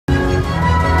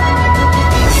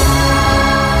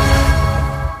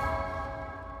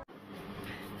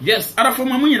Yes, other from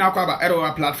my na kwaba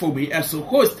ero platform be as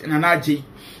host na naji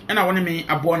and I want me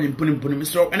abon in punim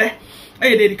so and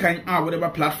dey kan whatever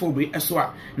platform be as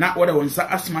na what I want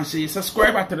asma say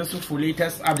subscribe to the for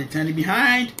latest update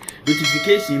behind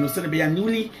notification you know so be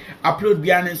newly upload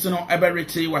bia so no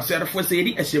eberete was for say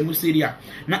ehemu seria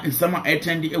na nsama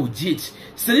attend e ogit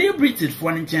celebrated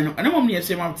for an channel and mom ne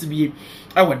say am to be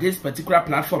our this particular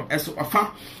platform as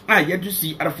afa you do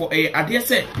see other for I dare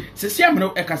say am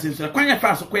no ekasin so kwanya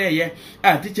fa so kweye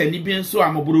teacher ni bi so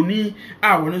amaboroni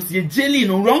wono see jelly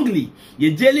no wrongly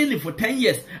ye jelly for 10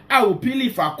 years will pili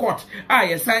for court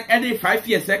ye sign every 5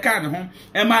 years second ho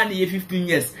e ma na 15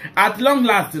 years at long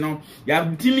last no ya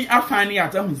timi afani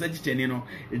atamu se teacher ni no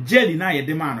jelly na ye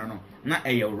demand no na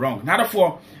wrong na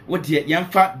therefore what ye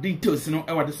yamfa details no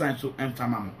e wade sign so emfa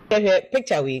mamo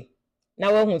picture we na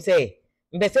wo hu say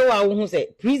mbese wa wo hu say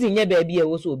prison ye ba bia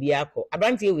wo so obi akọ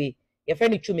abrantie we ye fa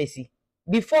ni twumesi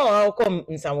before all come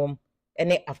nsawom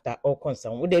and after all come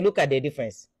nsawom they look at the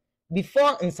difference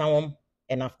before nsawom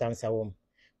and after nsawom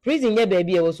prison ye ba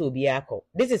bia wo so obi akọ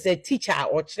this is a teacher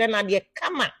or chere na de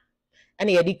kama and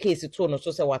ye di case to no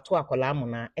so say wato akola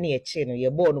amona and ye che no ye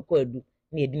bo no ko adu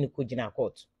na ye di no ko gina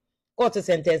court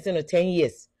sentence no 10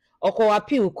 years okọ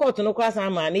appeal court no class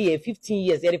ama na ye 15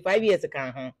 years ye 5 years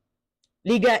kan ho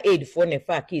legal aid for ne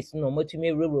fa case no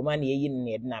motumi roro ma na ye yin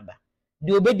ne naba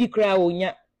de obedi kra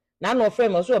onya na no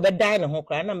frame so obedan ne ho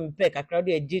kra na mpe kakra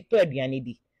de agi to aduane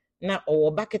di na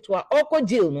owo baketwa okọ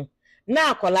jail no na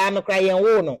akola no kra yen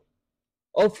wo no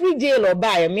o free jail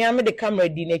oba ya me am de camera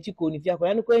di na chiko ni fi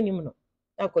akola no ko anim no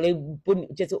akola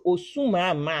chese osuma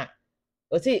ama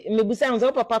o say mebusa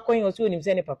nzo papa koyin o so onim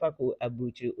se ne papa ko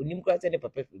abrochire onim kra se ne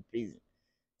papa fi prison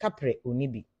kapre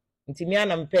onibi nti mi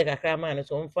ana mpe kakra ma no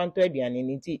so mfa nto aduane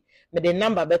ni nti me de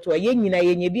number beto ye nyina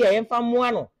ye nya bi a ye mfa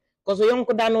moa no cause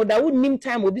yonko da no da wonim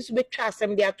time obi so betwa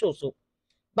asem de ato so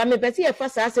ba me pese ye fa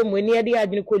sa asem wani ye de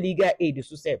adwene ko legal aid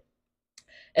so se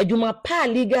adwuma pa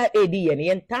legal aid ye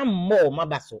ne ntam mo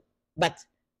mabaso but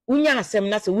unya asem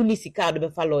na se wuni sika do be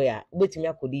fa lawyer ubetimi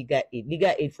akọ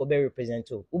legal aid for be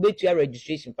representative ubetua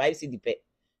registration 5 cd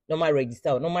normal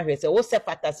register normal hwe se wo se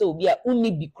fata se obi a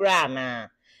uni bi kra na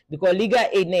because legal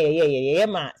aid na ye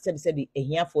ma sebi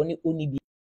ehiafo ni oni bi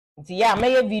nti ya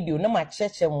maye video na ma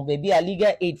cheche mu baby a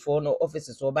legal aid for no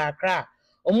offices or ba kra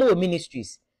omo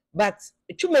ministries but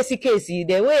chumesi case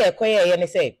the way ekoye ye ne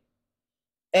say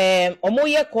omo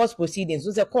ye court proceedings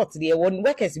so say court dey won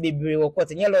workers be bre wo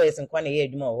court nye lawyers nkwa na ye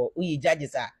adwuma ho uyi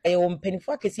judges a e wo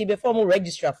mpanifo akesi be form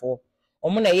registrar for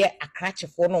omo na ye akrache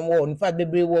for no mo in fact be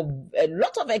bre wo a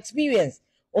lot of experience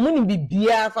omo ni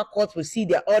bibia fa court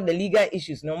procedure all the legal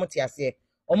issues no mo ti ase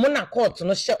omo na court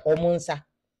no hye omo nsa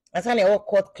asa na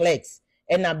court clerks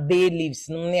and na bailiffs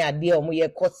no ne ade omo ye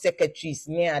court secretaries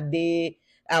ne ade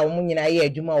a omo nyina ye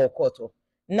adwuma wo court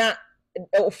na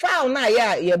file na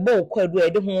ya ye bo kwadu e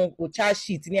de ho charge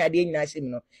sheet ne ade nyina hye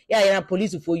no ya na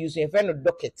police for use e friend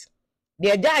docket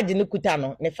the judge ne kuta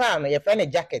no ne file no ye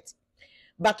friend jacket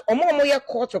but omo ye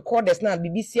court recorders na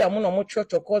BBC omo no mo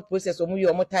church court process omo ye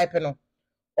omo type no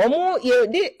omo ye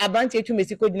di abante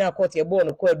atwumesi ko dina court ye bo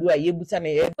no kwadu a ye busa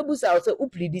ne ye busa o se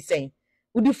uplidi sen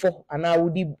udi for ana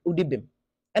udi bem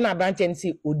na abante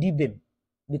nsi odi bem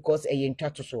because e ye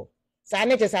ntwato so sa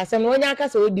ne chese asem no onya aka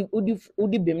se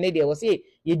udi bem ne de wo se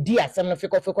ye di asem no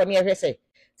feko ne ye hwe se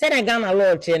na Ghana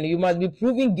law chain you must be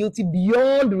proven guilty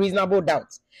beyond reasonable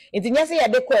doubt nti nya se ye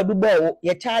de kwadu bo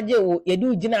ye charge wo ye di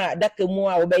ugina daka mu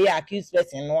a wo be ye accused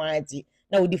person no anti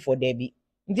na udi for debi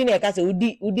nti na eka se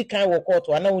udi kan wo court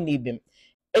ana wo ne bem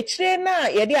echire na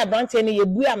ye de abante ne ye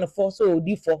bu am for so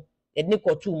odi for ye de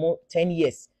court mu 10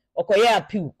 years okoye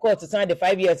appeal court san de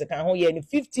 5 years kan ho ye ni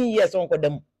 15 years on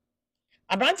kodam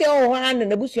abante ho han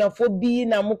na busuafo bi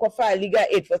na mukofa legal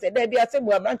aid for say there be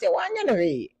asebu abante wanya no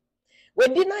we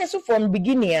deny so from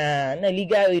beginning na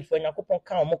legal aid for yakopon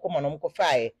kan omokoma no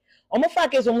mukofa e omofa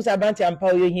case omu abante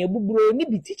ampa yo hia buburo ni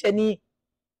bi teacher ni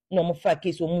no omofa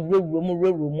case omu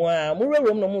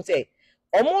rewuro no mu say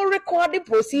omo record the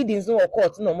proceedings no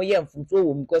court no mo ye mfuto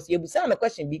wo because ye busa na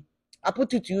question bi I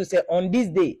put it to you say on this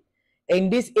day in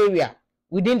this area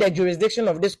within the jurisdiction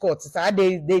of this court say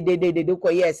they do ko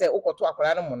yes say okoto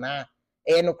akwara no mo na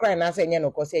no cry na say enye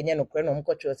no ko say enye no cry no mo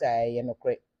ko cho say enye no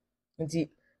cry nti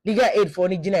legal aid for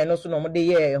ni gina no so no mo de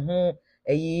ye ho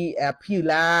ayi appeal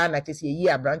na tese yi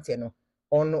abrante no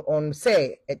on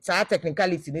say it's a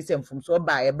technicality ni sem from so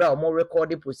ba e bra mo record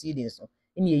the proceedings no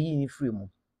ni yi ni free mu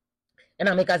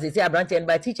na make us say abrante and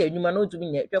by teacher nyuma no to be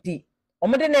nye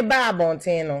omo de ne ba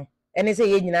abonten no ene say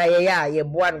ye nyina ye ya ye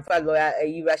boa no fa lawyer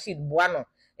Rashid boa no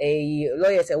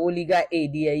lawyers e legal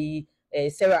aid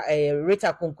Sarah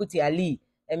Rita Kunkuti Ali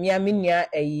emia minia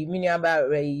minia ba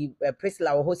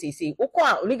Priscilla wo ho say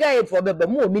ukọ legal aid for be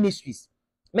mo ministries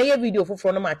meye video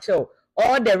for no ma chill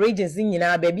all the regions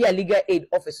nyina baby a legal aid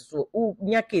office so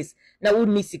nya case na wo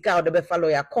ni sika o de be follow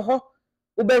ya kọ ho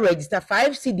wo be register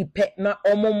 5 cd pe na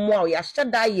omommo a ya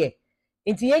hyada ye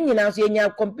nti ye nyina so ye nya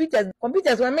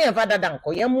computers wa me fa dada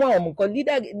nko ye mo omko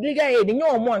legal aid nya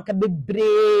omo anka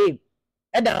bebre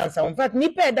e dancer in fact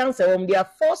nipa e dancer they are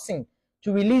forcing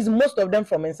to release most of them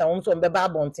from insawom so mbeba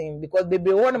abontin because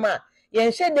bebre won ma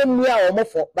ye share them we a omo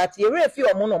for but ye refi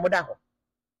omo no omo da ho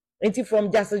nti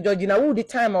from Justice Georgina Wood the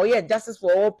time or yeah Justice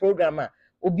for All program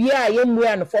obi a ye mu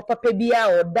an for papa bia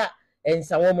or da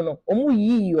insawom no omo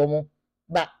yi omo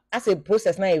but as a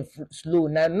process now slow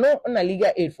now no na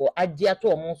legal aid for agia to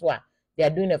omo so they are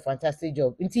doing a fantastic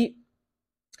job nti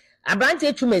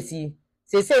abante tumesi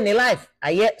say in life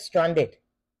aye stranded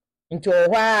into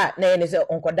hwa na ye say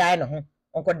onkodai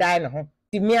no ho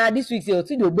ti me this week say o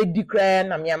ti do obedi kra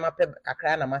na me amape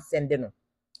kakra na ma send no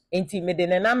enti me de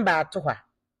ne number ato ha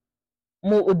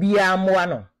mo obi amoa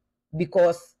no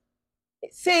because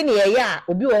say ne ya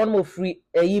obi won mo free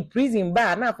prison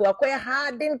bar na for akoya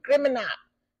hardened criminal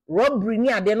robbery ni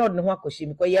ade no de ho akohye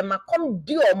mi ko ye ma come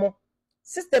di omo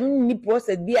system ni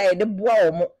process bi a ye de boa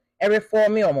omo e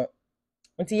reform omo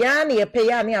nti ya na ye pay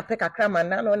ya na apɛ kakra man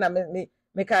na no na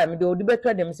me ka me do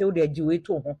beto dem say o de agiwe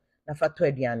to ho na fa to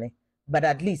aduane but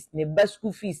at least ne ba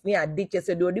school fees ni ade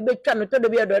chese do betwa no to de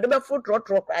bi do de be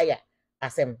fotro aya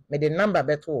asem me de number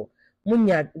beto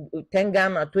munya 10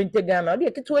 Ghana 20 Ghana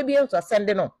de ketewa bi enso send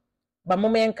no ba mo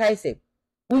men kai say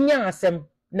unya asem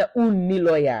na unni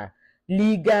lawyer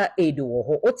legal aid wo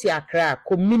ho oti akra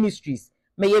co ministries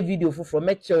me video from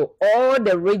all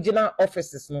the regional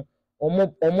offices no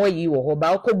omo yi wo ho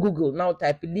ba ko Google now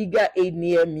type legal aid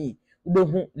near me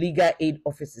ubehu legal aid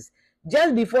offices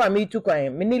just before I meet to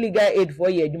kwan me legal aid for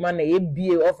ye adwuma na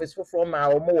ABA office for ma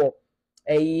omo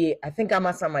I think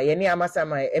amasama ye ni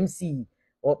amasama MC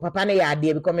or papa na ya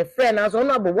de because my friend as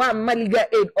honorable one legal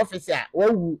aid officer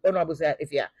wo honorable say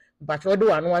if ya but we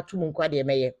do anu atum nkwa de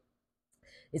meye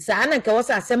isa ana ka was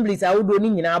assemblies awdo ni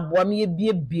nyina aboa me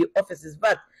bie offices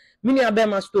but mini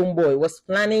abema stone boy was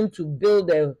planning to build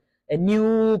a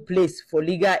new place for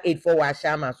legal aid for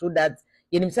Washama so that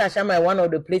yenimsa Ashama one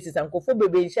of the places and kofo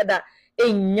bebe shada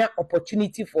enya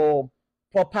opportunity for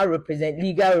proper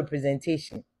legal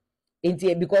representation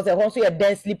because also a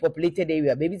densely populated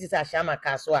area baby this Ashama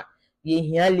kaswa ye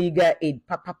here legal aid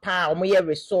papa omo ye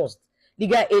resourced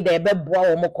legal aid e be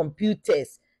boa omo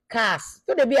computers cars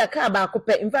so there be a car ba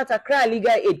kope in fact Accra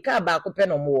legal aid car ba kope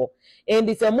no more and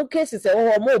this a cases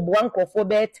omo boa nkofo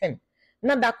be 10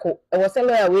 na dako e was a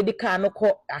lawyer we the car no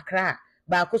ko Accra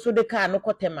ba ko so the car no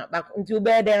ko tema ba nti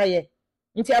obe de aye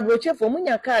nti abroche fo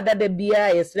munya car dada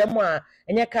bia yesrem a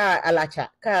enya car alacha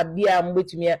car bia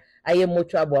mbetumi aye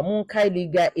moto abo mun kai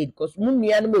legal aid cause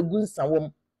munnua no megu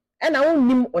nsawom e na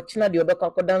wonnim ochina de obekọ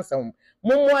akodansawom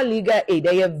mumwa legal aid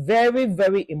they are very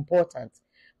very important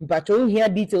mpacho here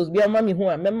details bia mama hu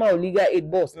a mema legal aid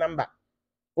boss number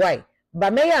why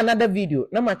but may another video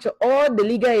na match all the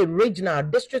legal aid regional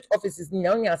district offices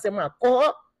nya onya asem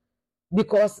akọ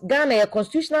because Ghana a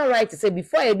constitutional right to say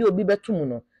before you do obi betum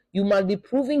no you must be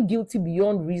proven guilty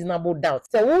beyond reasonable doubt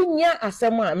so wonya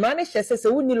asem a mane hye say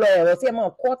woni lawyer or say ma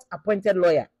court appointed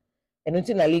lawyer and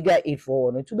until na legal aid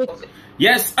for no to be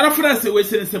yes other friends we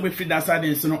say we free that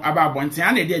side so no aba bonten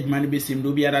and dey adwuma no besim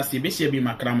do biara say be share bi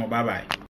makra mo bye bye.